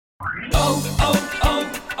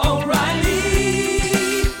O'Reilly.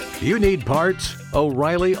 You need parts?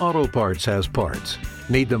 O'Reilly Auto Parts has parts.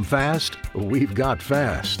 Need them fast? We've got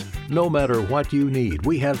fast. No matter what you need,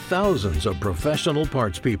 we have thousands of professional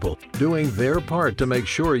parts people doing their part to make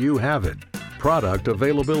sure you have it. Product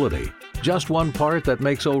availability. Just one part that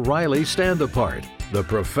makes O'Reilly stand apart. The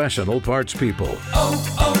professional parts people.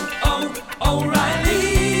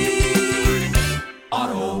 O'Reilly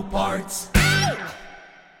Auto Parts.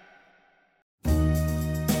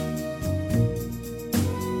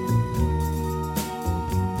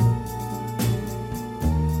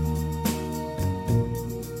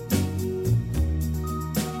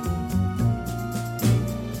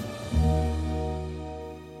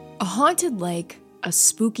 A haunted lake, a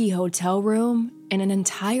spooky hotel room, and an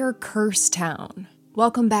entire cursed town.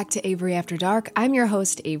 Welcome back to Avery After Dark. I'm your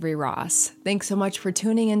host, Avery Ross. Thanks so much for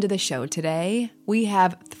tuning into the show today. We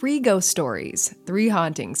have 3 ghost stories, 3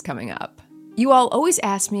 hauntings coming up. You all always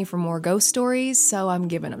ask me for more ghost stories, so I'm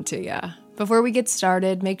giving them to you. Before we get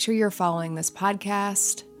started, make sure you're following this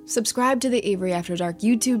podcast. Subscribe to the Avery After Dark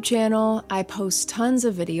YouTube channel. I post tons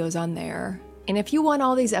of videos on there. And if you want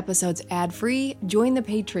all these episodes ad-free, join the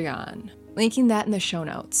Patreon. Linking that in the show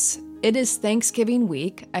notes. It is Thanksgiving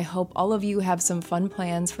week. I hope all of you have some fun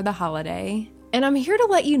plans for the holiday. And I'm here to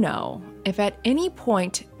let you know, if at any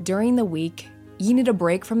point during the week you need a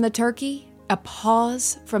break from the turkey, a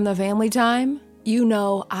pause from the family time, you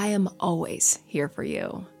know I am always here for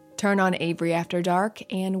you. Turn on Avery After Dark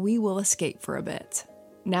and we will escape for a bit.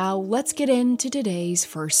 Now let's get into today's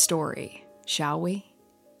first story, shall we?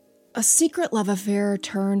 A secret love affair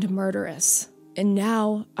turned murderous. And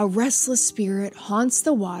now, a restless spirit haunts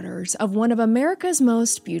the waters of one of America's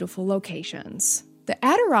most beautiful locations. The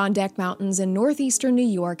Adirondack Mountains in northeastern New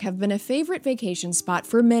York have been a favorite vacation spot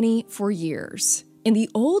for many for years. And the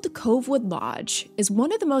old Covewood Lodge is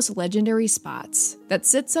one of the most legendary spots that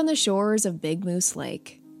sits on the shores of Big Moose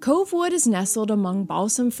Lake. Covewood is nestled among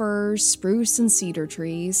balsam firs, spruce, and cedar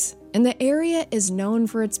trees, and the area is known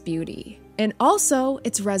for its beauty, and also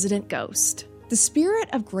its resident ghost, the spirit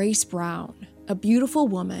of Grace Brown, a beautiful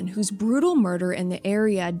woman whose brutal murder in the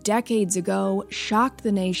area decades ago shocked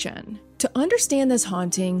the nation. To understand this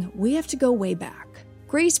haunting, we have to go way back.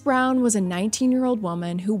 Grace Brown was a 19-year-old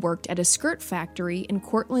woman who worked at a skirt factory in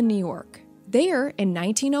Cortland, New York. There, in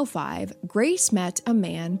 1905, Grace met a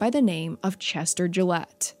man by the name of Chester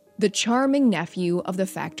Gillette, the charming nephew of the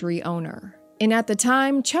factory owner. And at the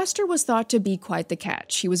time, Chester was thought to be quite the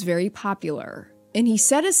catch. He was very popular. And he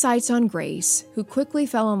set his sights on Grace, who quickly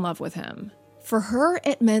fell in love with him. For her,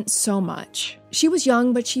 it meant so much. She was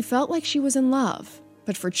young, but she felt like she was in love.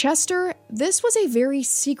 But for Chester, this was a very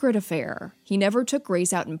secret affair. He never took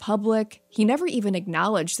Grace out in public. He never even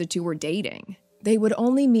acknowledged the two were dating. They would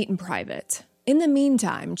only meet in private. In the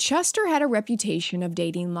meantime, Chester had a reputation of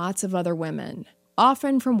dating lots of other women,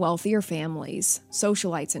 often from wealthier families,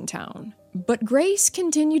 socialites in town. But Grace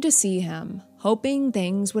continued to see him, hoping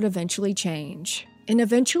things would eventually change. And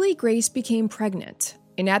eventually, Grace became pregnant.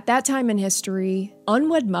 And at that time in history,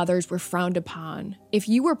 unwed mothers were frowned upon. If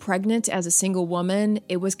you were pregnant as a single woman,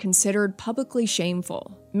 it was considered publicly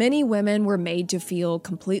shameful. Many women were made to feel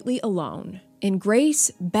completely alone. And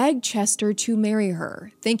Grace begged Chester to marry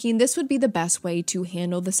her, thinking this would be the best way to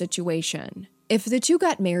handle the situation. If the two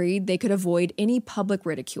got married, they could avoid any public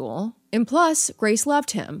ridicule. And plus, Grace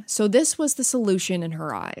loved him, so this was the solution in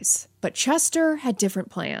her eyes. But Chester had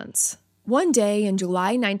different plans. One day in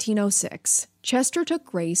July 1906, Chester took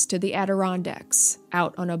Grace to the Adirondacks,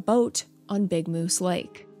 out on a boat on Big Moose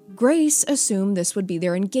Lake. Grace assumed this would be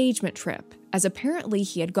their engagement trip, as apparently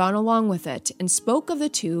he had gone along with it and spoke of the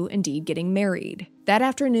two indeed getting married. That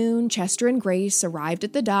afternoon, Chester and Grace arrived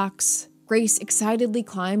at the docks. Grace excitedly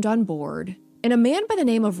climbed on board, and a man by the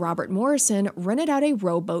name of Robert Morrison rented out a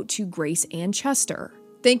rowboat to Grace and Chester,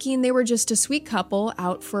 thinking they were just a sweet couple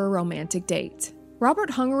out for a romantic date.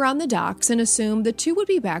 Robert hung around the docks and assumed the two would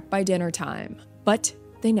be back by dinner time, but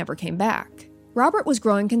they never came back. Robert was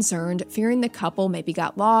growing concerned, fearing the couple maybe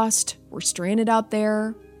got lost, were stranded out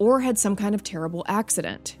there, or had some kind of terrible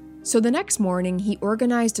accident. So the next morning, he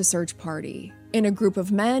organized a search party, and a group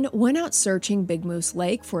of men went out searching Big Moose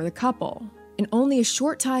Lake for the couple. And only a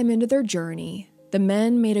short time into their journey, the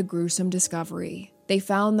men made a gruesome discovery. They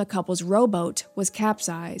found the couple's rowboat was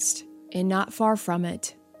capsized, and not far from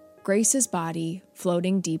it, Grace's body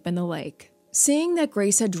floating deep in the lake. Seeing that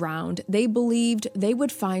Grace had drowned, they believed they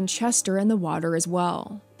would find Chester in the water as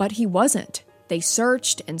well. But he wasn't. They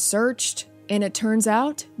searched and searched, and it turns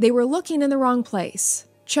out they were looking in the wrong place.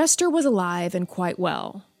 Chester was alive and quite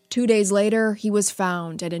well. 2 days later, he was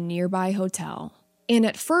found at a nearby hotel. And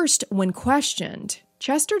at first, when questioned,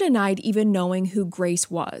 Chester denied even knowing who Grace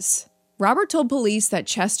was. Robert told police that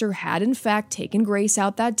Chester had in fact taken Grace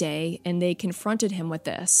out that day, and they confronted him with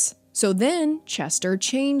this. So then, Chester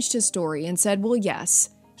changed his story and said, well, yes,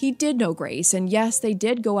 he did know Grace, and yes, they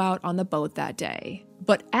did go out on the boat that day.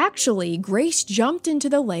 But actually, Grace jumped into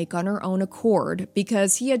the lake on her own accord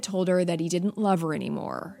because he had told her that he didn't love her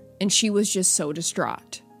anymore, and she was just so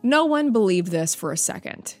distraught. No one believed this for a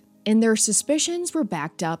second, and their suspicions were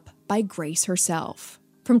backed up by Grace herself.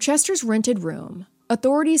 From Chester's rented room,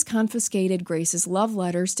 authorities confiscated Grace's love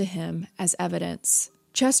letters to him as evidence.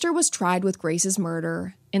 Chester was tried with Grace's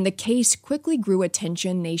murder, and the case quickly grew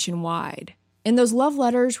attention nationwide. And those love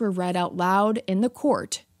letters were read out loud in the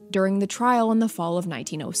court during the trial in the fall of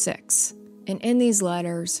 1906. And in these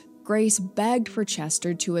letters, Grace begged for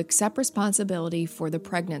Chester to accept responsibility for the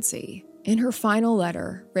pregnancy. In her final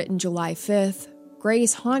letter, written July 5th,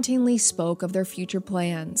 Grace hauntingly spoke of their future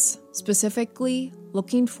plans, specifically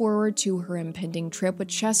looking forward to her impending trip with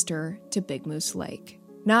Chester to Big Moose Lake,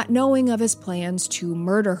 not knowing of his plans to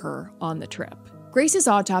murder her on the trip. Grace's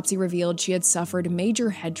autopsy revealed she had suffered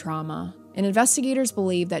major head trauma, and investigators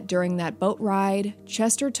believe that during that boat ride,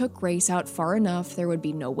 Chester took Grace out far enough there would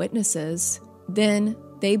be no witnesses. Then,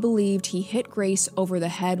 they believed he hit Grace over the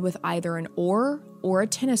head with either an oar or a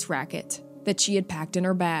tennis racket that she had packed in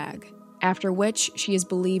her bag, after which she is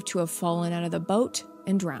believed to have fallen out of the boat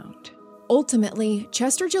and drowned. Ultimately,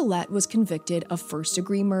 Chester Gillette was convicted of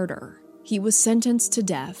first-degree murder. He was sentenced to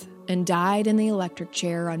death and died in the electric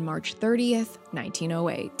chair on March 30th,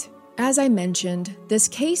 1908. As I mentioned, this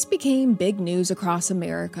case became big news across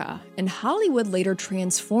America, and Hollywood later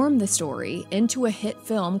transformed the story into a hit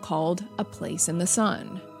film called A Place in the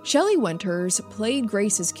Sun. Shelley Winters played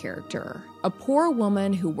Grace's character, a poor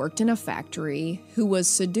woman who worked in a factory, who was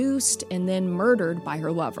seduced and then murdered by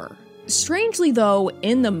her lover. Strangely though,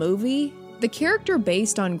 in the movie, the character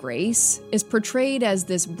based on Grace is portrayed as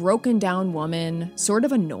this broken down woman, sort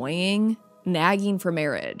of annoying, nagging for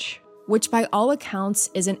marriage, which by all accounts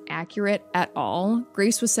isn't accurate at all.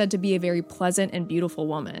 Grace was said to be a very pleasant and beautiful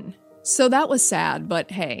woman. So that was sad, but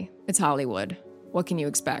hey, it's Hollywood. What can you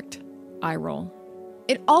expect? Eye roll.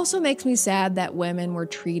 It also makes me sad that women were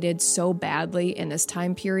treated so badly in this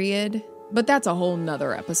time period, but that's a whole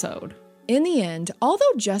nother episode. In the end,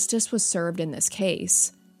 although justice was served in this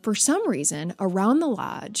case, for some reason, around the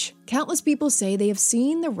lodge, countless people say they have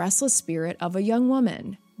seen the restless spirit of a young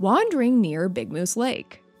woman wandering near Big Moose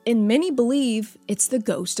Lake, and many believe it's the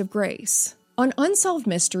ghost of Grace. On Unsolved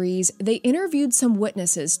Mysteries, they interviewed some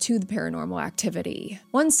witnesses to the paranormal activity.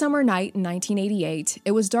 One summer night in 1988,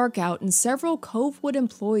 it was dark out and several Covewood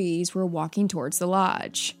employees were walking towards the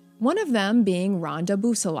lodge, one of them being Rhonda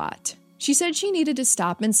Busalat. She said she needed to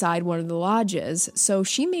stop inside one of the lodges, so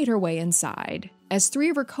she made her way inside, as three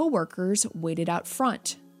of her co-workers waited out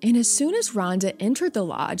front. And as soon as Rhonda entered the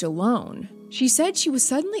lodge alone, she said she was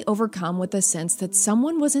suddenly overcome with a sense that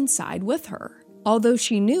someone was inside with her, although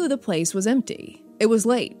she knew the place was empty. It was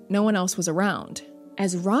late, no one else was around.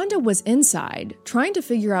 As Rhonda was inside, trying to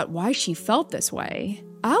figure out why she felt this way,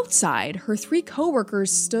 outside, her three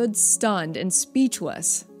co-workers stood stunned and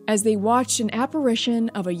speechless as they watched an apparition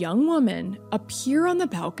of a young woman appear on the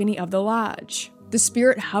balcony of the lodge. The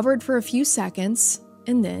spirit hovered for a few seconds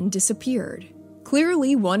and then disappeared,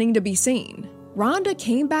 clearly wanting to be seen. Rhonda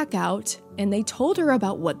came back out and they told her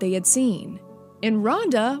about what they had seen. And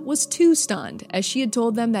Rhonda was too stunned, as she had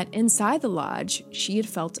told them that inside the lodge, she had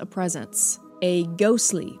felt a presence, a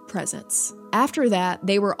ghostly presence. After that,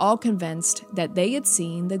 they were all convinced that they had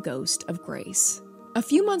seen the ghost of Grace. A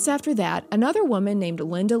few months after that, another woman named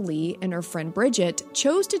Linda Lee and her friend Bridget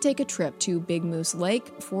chose to take a trip to Big Moose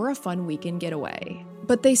Lake for a fun weekend getaway.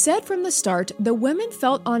 But they said from the start the women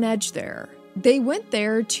felt on edge there. They went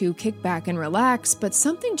there to kick back and relax, but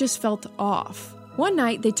something just felt off. One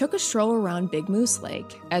night, they took a stroll around Big Moose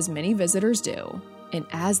Lake, as many visitors do. And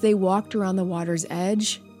as they walked around the water's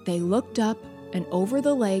edge, they looked up, and over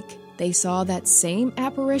the lake, they saw that same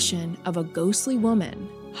apparition of a ghostly woman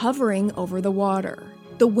hovering over the water.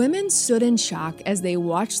 The women stood in shock as they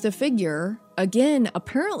watched the figure, again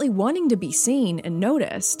apparently wanting to be seen and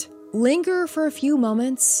noticed, linger for a few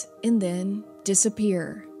moments and then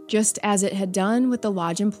disappear, just as it had done with the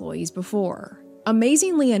lodge employees before.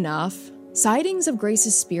 Amazingly enough, sightings of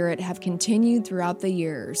Grace's spirit have continued throughout the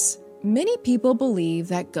years. Many people believe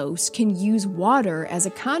that ghosts can use water as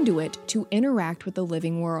a conduit to interact with the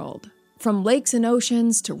living world. From lakes and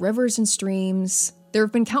oceans to rivers and streams, there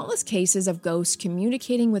have been countless cases of ghosts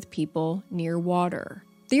communicating with people near water.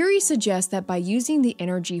 Theories suggest that by using the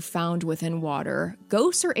energy found within water,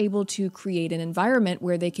 ghosts are able to create an environment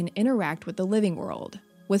where they can interact with the living world.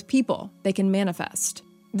 with people they can manifest.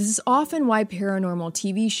 This is often why paranormal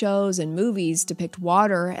TV shows and movies depict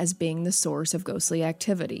water as being the source of ghostly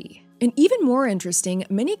activity. And even more interesting,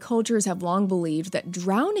 many cultures have long believed that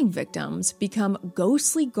drowning victims become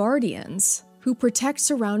ghostly guardians who protect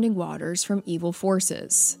surrounding waters from evil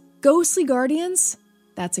forces. Ghostly guardians?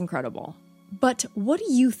 That's incredible. But what do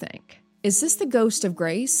you think? Is this the ghost of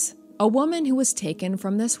Grace? A woman who was taken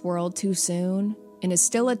from this world too soon and is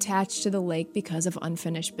still attached to the lake because of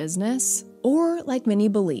unfinished business? Or, like many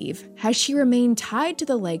believe, has she remained tied to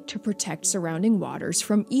the lake to protect surrounding waters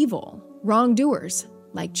from evil wrongdoers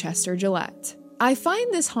like Chester Gillette? I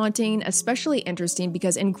find this haunting especially interesting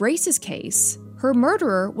because in Grace's case, her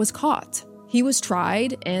murderer was caught. He was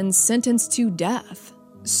tried and sentenced to death.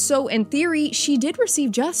 So in theory, she did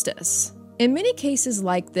receive justice. In many cases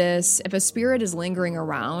like this, if a spirit is lingering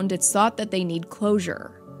around, it's thought that they need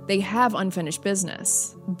closure. They have unfinished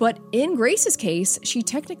business. But in Grace's case, she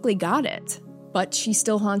technically got it, but she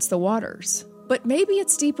still haunts the waters. But maybe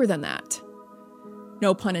it's deeper than that.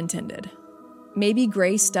 No pun intended. Maybe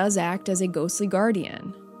Grace does act as a ghostly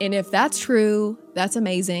guardian. And if that's true, that's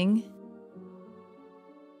amazing.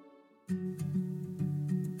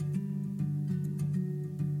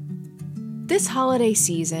 This holiday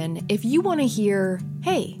season, if you want to hear,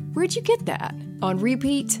 "Hey, where'd you get that?" on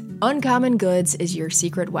repeat, Uncommon Goods is your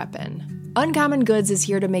secret weapon. Uncommon Goods is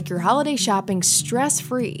here to make your holiday shopping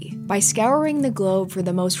stress-free by scouring the globe for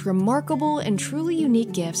the most remarkable and truly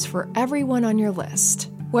unique gifts for everyone on your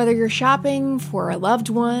list. Whether you're shopping for a loved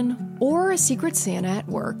one or a secret Santa at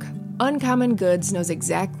work, Uncommon Goods knows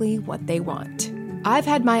exactly what they want. I've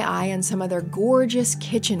had my eye on some of their gorgeous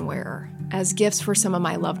kitchenware as gifts for some of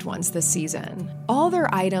my loved ones this season. All their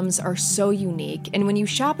items are so unique, and when you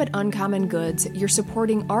shop at Uncommon Goods, you're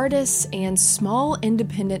supporting artists and small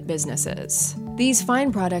independent businesses. These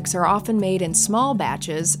fine products are often made in small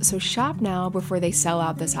batches, so shop now before they sell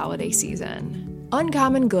out this holiday season.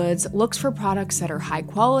 Uncommon Goods looks for products that are high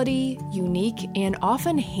quality, unique, and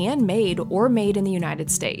often handmade or made in the United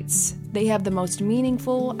States. They have the most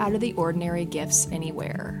meaningful, out-of-the-ordinary gifts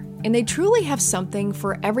anywhere. And they truly have something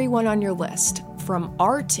for everyone on your list, from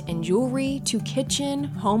art and jewelry to kitchen,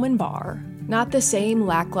 home, and bar. Not the same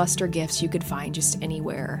lackluster gifts you could find just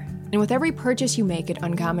anywhere. And with every purchase you make at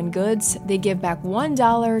Uncommon Goods, they give back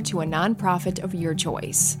 $1 to a nonprofit of your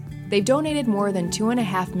choice. They've donated more than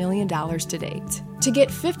 $2.5 million to date. To get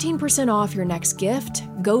 15% off your next gift,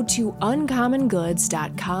 go to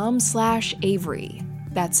uncommongoods.com/Avery.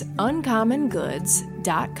 That's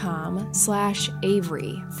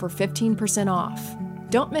uncommongoods.com/Avery for 15% off.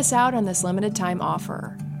 Don't miss out on this limited time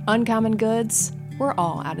offer. Uncommon Goods, we're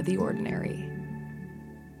all out of the ordinary.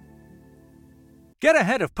 Get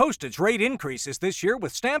ahead of postage rate increases this year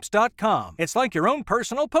with Stamps.com. It's like your own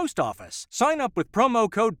personal post office. Sign up with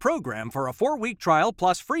promo code PROGRAM for a 4-week trial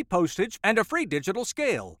plus free postage and a free digital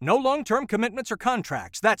scale. No long-term commitments or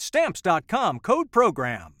contracts. That's Stamps.com, code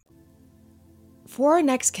PROGRAM. For our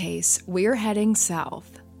next case, we're heading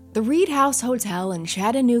south. The Reed House Hotel in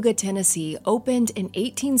Chattanooga, Tennessee opened in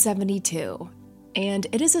 1872, and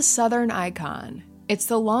it is a Southern icon. It's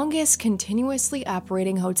the longest continuously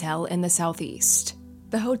operating hotel in the Southeast.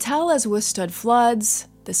 The hotel has withstood floods,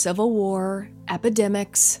 the Civil War,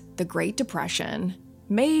 epidemics, the Great Depression,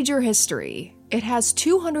 major history. It has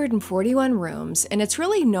 241 rooms, and it's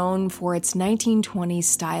really known for its 1920s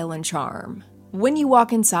style and charm. When you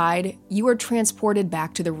walk inside, you are transported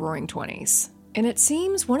back to the Roaring '20s. And it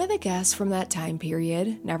seems one of the guests from that time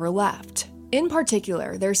period never left. In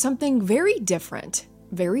particular, there's something very different,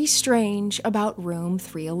 very strange about room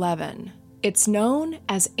 311. It's known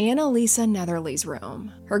as Annalisa Netherly's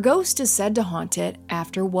room. Her ghost is said to haunt it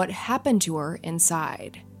after what happened to her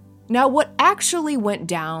inside. Now, what actually went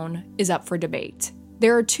down is up for debate.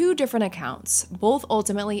 There are two different accounts, both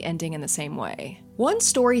ultimately ending in the same way. One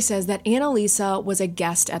story says that Annalisa was a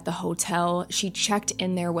guest at the hotel. She checked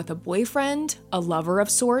in there with a boyfriend, a lover of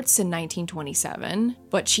sorts, in 1927,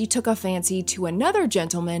 but she took a fancy to another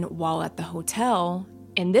gentleman while at the hotel.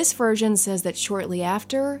 And this version says that shortly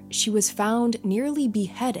after, she was found nearly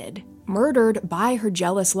beheaded, murdered by her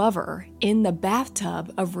jealous lover in the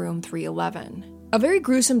bathtub of room 311. A very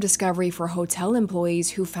gruesome discovery for hotel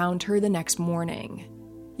employees who found her the next morning.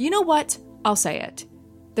 You know what? I'll say it.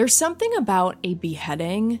 There's something about a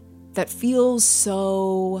beheading that feels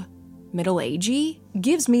so middle-agey,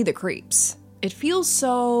 gives me the creeps. It feels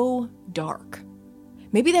so dark.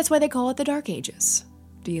 Maybe that's why they call it the Dark Ages.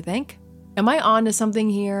 Do you think? Am I on to something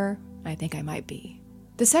here? I think I might be.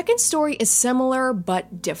 The second story is similar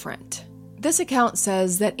but different. This account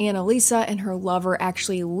says that Annalisa and her lover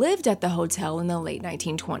actually lived at the hotel in the late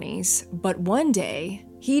 1920s, but one day,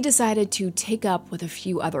 He decided to take up with a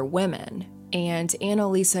few other women, and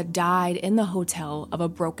Annalisa died in the hotel of a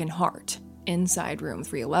broken heart inside room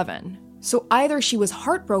 311. So either she was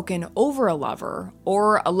heartbroken over a lover,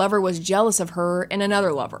 or a lover was jealous of her and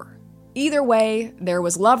another lover. Either way, there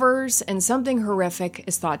was lovers, and something horrific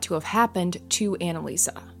is thought to have happened to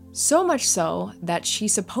Annalisa. So much so that she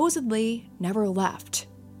supposedly never left.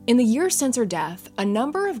 In the years since her death, a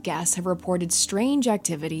number of guests have reported strange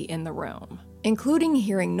activity in the room, including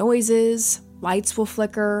hearing noises, lights will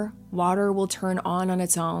flicker, water will turn on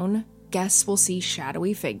its own, guests will see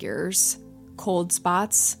shadowy figures, cold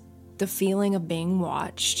spots, the feeling of being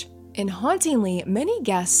watched. And hauntingly, many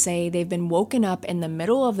guests say they've been woken up in the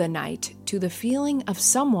middle of the night to the feeling of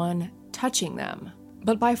someone touching them.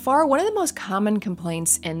 But by far, one of the most common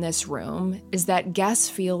complaints in this room is that guests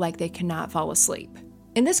feel like they cannot fall asleep.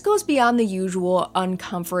 And this goes beyond the usual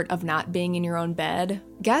uncomfort of not being in your own bed.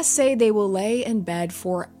 Guests say they will lay in bed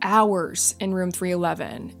for hours in room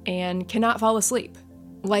 311 and cannot fall asleep.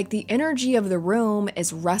 Like the energy of the room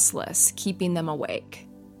is restless, keeping them awake.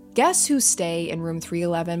 Guests who stay in room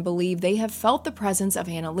 311 believe they have felt the presence of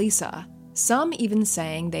Annalisa, some even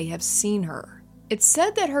saying they have seen her. It's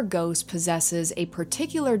said that her ghost possesses a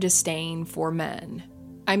particular disdain for men.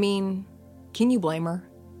 I mean, can you blame her?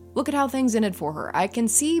 Look at how things ended for her. I can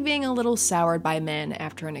see being a little soured by men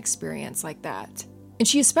after an experience like that. And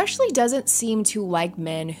she especially doesn't seem to like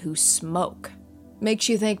men who smoke. Makes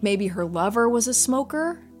you think maybe her lover was a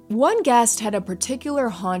smoker? One guest had a particular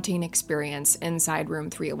haunting experience inside room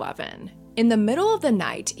 311. In the middle of the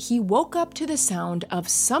night, he woke up to the sound of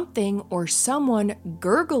something or someone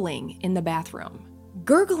gurgling in the bathroom.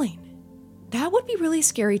 Gurgling! That would be really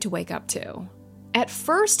scary to wake up to. At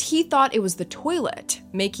first, he thought it was the toilet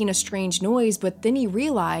making a strange noise, but then he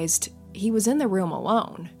realized he was in the room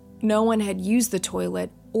alone. No one had used the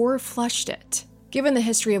toilet or flushed it. Given the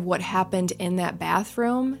history of what happened in that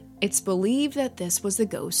bathroom, it's believed that this was the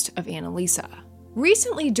ghost of Annalisa.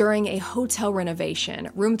 Recently, during a hotel renovation,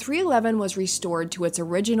 room 311 was restored to its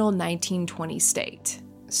original 1920 state,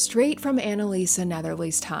 straight from Annalisa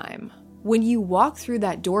Netherly's time. When you walk through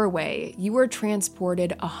that doorway, you are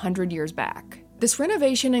transported 100 years back. This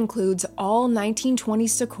renovation includes all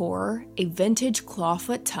 1920s decor, a vintage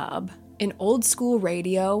clawfoot tub, an old-school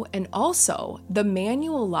radio, and also the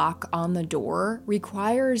manual lock on the door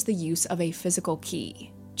requires the use of a physical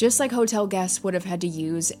key, just like hotel guests would have had to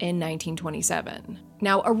use in 1927.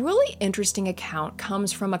 Now, a really interesting account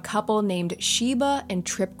comes from a couple named Sheba and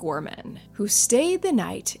Trip Gorman, who stayed the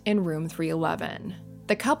night in room 311.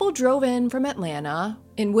 The couple drove in from Atlanta,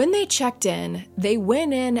 and when they checked in, they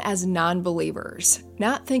went in as non-believers,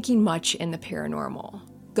 not thinking much in the paranormal.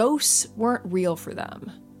 Ghosts weren't real for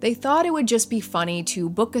them. They thought it would just be funny to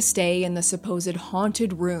book a stay in the supposed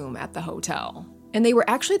haunted room at the hotel. And they were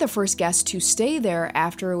actually the first guests to stay there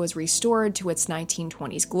after it was restored to its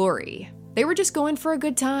 1920s glory. They were just going for a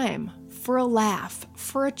good time, for a laugh,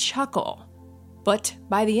 for a chuckle. But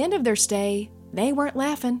by the end of their stay, they weren't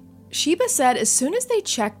laughing. Sheba said as soon as they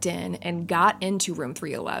checked in and got into room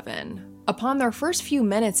 311, upon their first few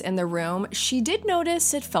minutes in the room, she did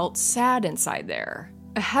notice it felt sad inside there.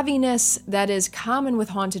 A heaviness that is common with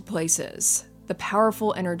haunted places, the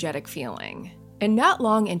powerful energetic feeling. And not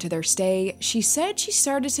long into their stay, she said she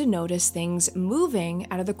started to notice things moving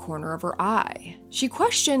out of the corner of her eye. She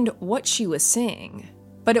questioned what she was seeing,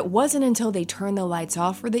 but it wasn't until they turned the lights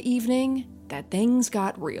off for the evening that things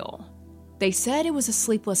got real. They said it was a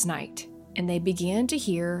sleepless night, and they began to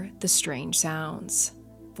hear the strange sounds.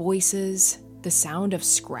 Voices, the sound of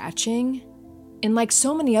scratching. And like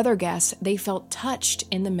so many other guests, they felt touched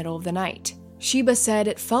in the middle of the night. Sheba said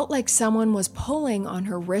it felt like someone was pulling on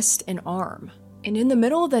her wrist and arm. And in the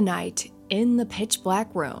middle of the night, in the pitch black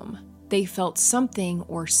room, they felt something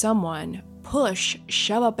or someone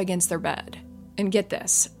shove up against their bed. And get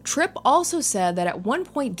this, Tripp also said that at one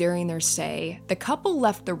point during their stay, the couple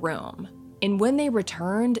left the room. And when they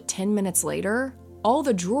returned 10 minutes later, all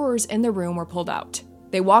the drawers in the room were pulled out.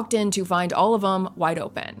 They walked in to find all of them wide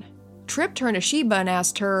open. Tripp turned to Sheba and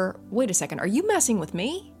asked her, "Wait a second, are you messing with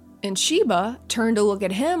me?" And Sheba turned to look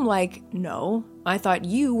at him like, "No, I thought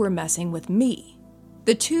you were messing with me."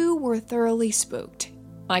 The two were thoroughly spooked.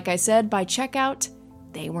 Like I said, by checkout,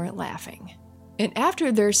 they weren't laughing. And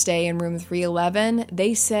after their stay in room 311,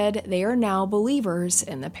 they said they are now believers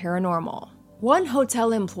in the paranormal. One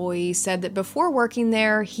hotel employee said that before working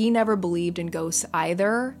there, he never believed in ghosts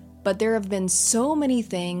either, but there have been so many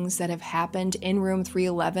things that have happened in room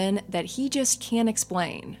 311 that he just can't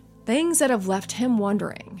explain. Things that have left him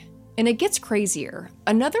wondering. And it gets crazier.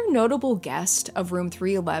 Another notable guest of room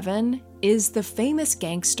 311 is the famous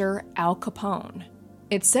gangster Al Capone.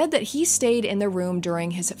 It's said that he stayed in the room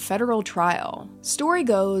during his federal trial. Story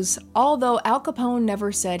goes, although Al Capone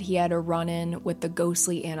never said he had a run-in with the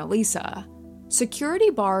ghostly Annalisa, security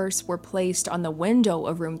bars were placed on the window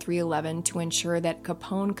of room 311 to ensure that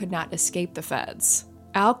Capone could not escape the feds.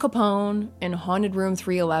 Al Capone in haunted room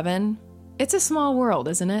 311? It's a small world,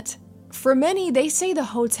 isn't it? For many, they say the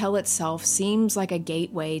hotel itself seems like a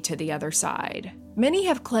gateway to the other side. Many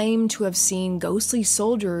have claimed to have seen ghostly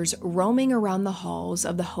soldiers roaming around the halls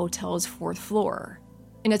of the hotel's 4th floor.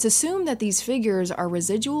 And it's assumed that these figures are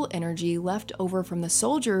residual energy left over from the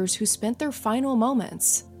soldiers who spent their final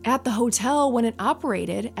moments at the hotel when it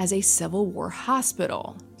operated as a Civil War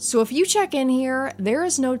hospital. So if you check in here, there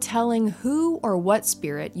is no telling who or what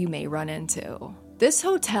spirit you may run into. This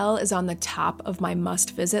hotel is on the top of my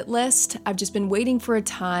must-visit list. I've just been waiting for a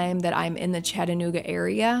time that I'm in the Chattanooga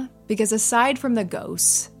area, because aside from the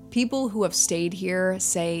ghosts, people who have stayed here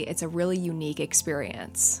say it's a really unique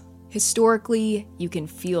experience. Historically, you can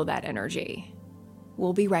feel that energy.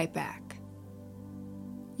 We'll be right back.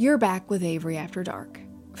 You're back with Avery After Dark.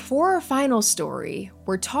 For our final story,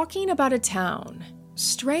 we're talking about a town.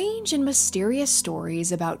 Strange and mysterious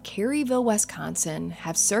stories about Caryville, Wisconsin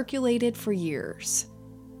have circulated for years.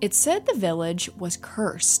 It's said the village was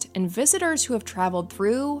cursed, and visitors who have traveled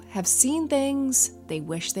through have seen things they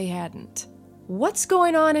wish they hadn't. What's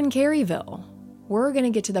going on in Caryville? We're going to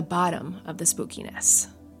get to the bottom of the spookiness.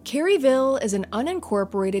 Caryville is an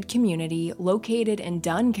unincorporated community located in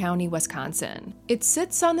Dunn County, Wisconsin. It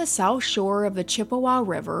sits on the south shore of the Chippewa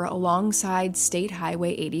River alongside State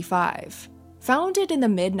Highway 85. Founded in the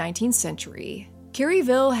mid-19th century,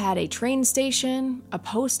 Caryville had a train station, a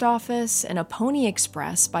post office, and a pony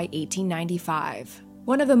express by 1895.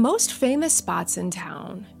 One of the most famous spots in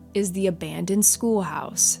town is the abandoned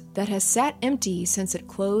schoolhouse that has sat empty since it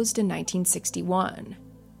closed in 1961.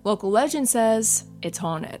 Local legend says it's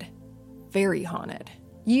haunted. Very haunted.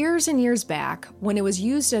 Years and years back, when it was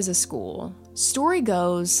used as a school, story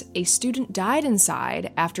goes a student died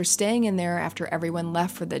inside after staying in there after everyone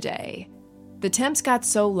left for the day. The temps got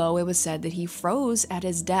so low it was said that he froze at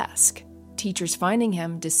his desk, teachers finding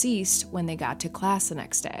him deceased when they got to class the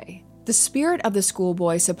next day. The spirit of the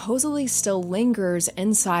schoolboy supposedly still lingers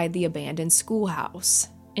inside the abandoned schoolhouse,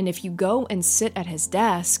 and if you go and sit at his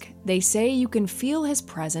desk, they say you can feel his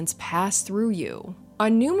presence pass through you.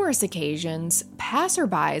 On numerous occasions,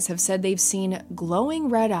 passerbys have said they've seen glowing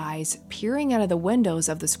red eyes peering out of the windows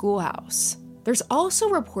of the schoolhouse. There's also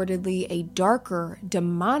reportedly a darker,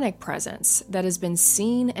 demonic presence that has been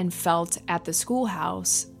seen and felt at the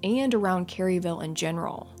schoolhouse and around Caryville in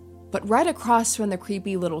general. But right across from the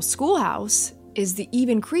creepy little schoolhouse is the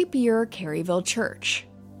even creepier Caryville Church.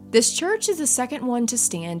 This church is the second one to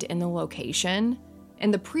stand in the location,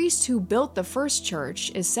 and the priest who built the first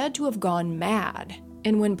church is said to have gone mad.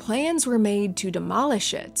 And when plans were made to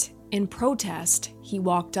demolish it, in protest, he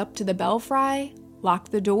walked up to the belfry,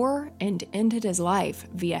 locked the door, and ended his life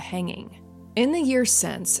via hanging. In the years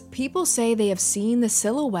since, people say they have seen the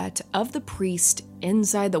silhouette of the priest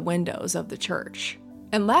inside the windows of the church.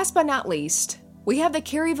 And last but not least, we have the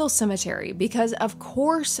Caryville Cemetery, because of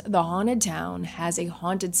course the haunted town has a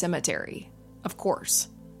haunted cemetery. Of course.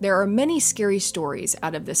 There are many scary stories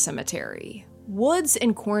out of this cemetery. Woods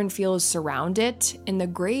and cornfields surround it, and the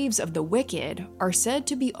graves of the wicked are said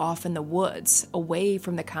to be off in the woods, away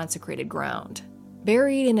from the consecrated ground,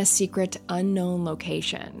 buried in a secret, unknown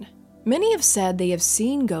location. Many have said they have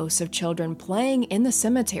seen ghosts of children playing in the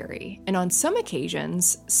cemetery, and on some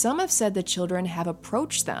occasions, some have said the children have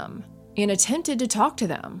approached them and attempted to talk to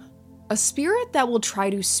them. A spirit that will try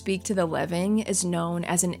to speak to the living is known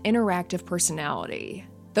as an interactive personality.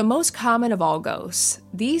 The most common of all ghosts,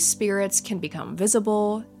 these spirits can become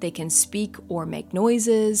visible, they can speak or make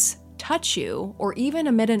noises, touch you, or even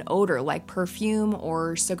emit an odor like perfume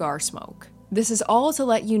or cigar smoke. This is all to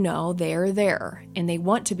let you know they're there, and they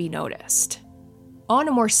want to be noticed. On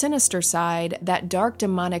a more sinister side, that dark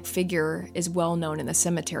demonic figure is well known in the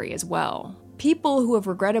cemetery as well. People who have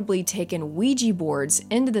regrettably taken Ouija boards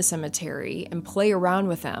into the cemetery and play around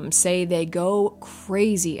with them say they go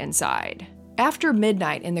crazy inside. After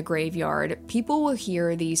midnight in the graveyard, people will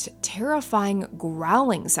hear these terrifying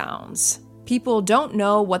growling sounds. People don't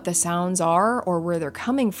know what the sounds are or where they're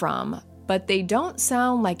coming from, but they don't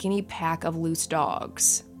sound like any pack of loose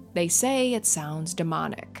dogs. They say it sounds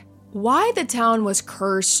demonic. Why the town was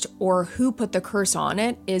cursed or who put the curse on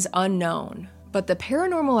it is unknown, but the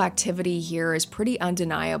paranormal activity here is pretty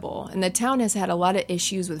undeniable, and the town has had a lot of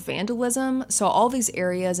issues with vandalism, so all these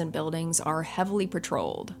areas and buildings are heavily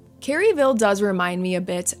patrolled. Caryville does remind me a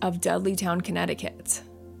bit of Dudleytown, Connecticut.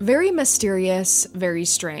 Very mysterious, very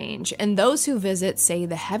strange, and those who visit say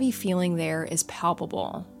the heavy feeling there is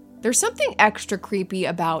palpable. There's something extra creepy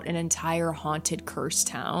about an entire haunted cursed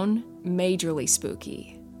town. Majorly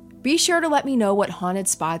spooky. Be sure to let me know what haunted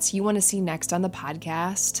spots you want to see next on the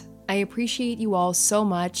podcast. I appreciate you all so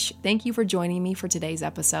much. Thank you for joining me for today's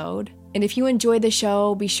episode. And if you enjoyed the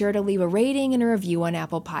show, be sure to leave a rating and a review on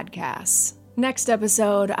Apple Podcasts. Next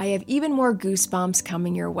episode, I have even more goosebumps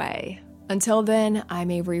coming your way. Until then, I'm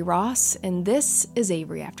Avery Ross, and this is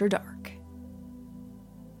Avery After Dark.